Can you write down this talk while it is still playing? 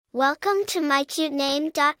Welcome to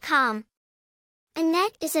mycutename.com.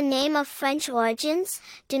 Annette is a name of French origins,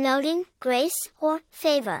 denoting grace or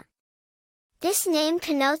favor. This name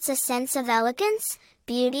connotes a sense of elegance,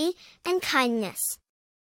 beauty, and kindness.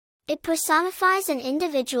 It personifies an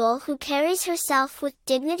individual who carries herself with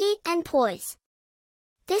dignity and poise.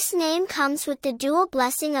 This name comes with the dual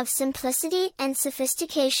blessing of simplicity and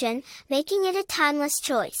sophistication, making it a timeless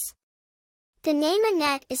choice. The name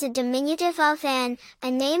Annette is a diminutive of Anne,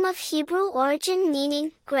 a name of Hebrew origin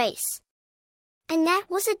meaning grace. Annette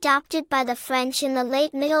was adopted by the French in the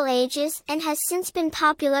late Middle Ages and has since been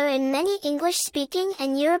popular in many English-speaking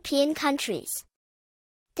and European countries.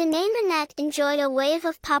 The name Annette enjoyed a wave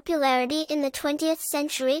of popularity in the 20th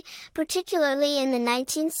century, particularly in the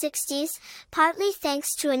 1960s, partly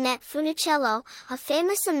thanks to Annette Funicello, a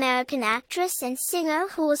famous American actress and singer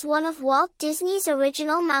who was one of Walt Disney's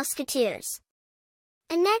original Mouseketeers.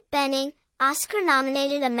 Annette Bening,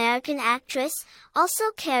 Oscar-nominated American actress,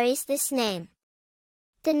 also carries this name.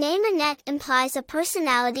 The name Annette implies a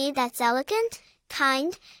personality that's elegant,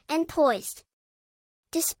 kind, and poised.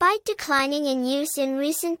 Despite declining in use in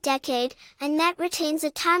recent decade, Annette retains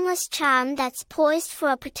a timeless charm that's poised for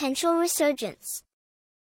a potential resurgence.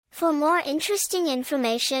 For more interesting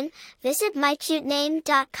information, visit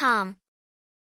mycutename.com.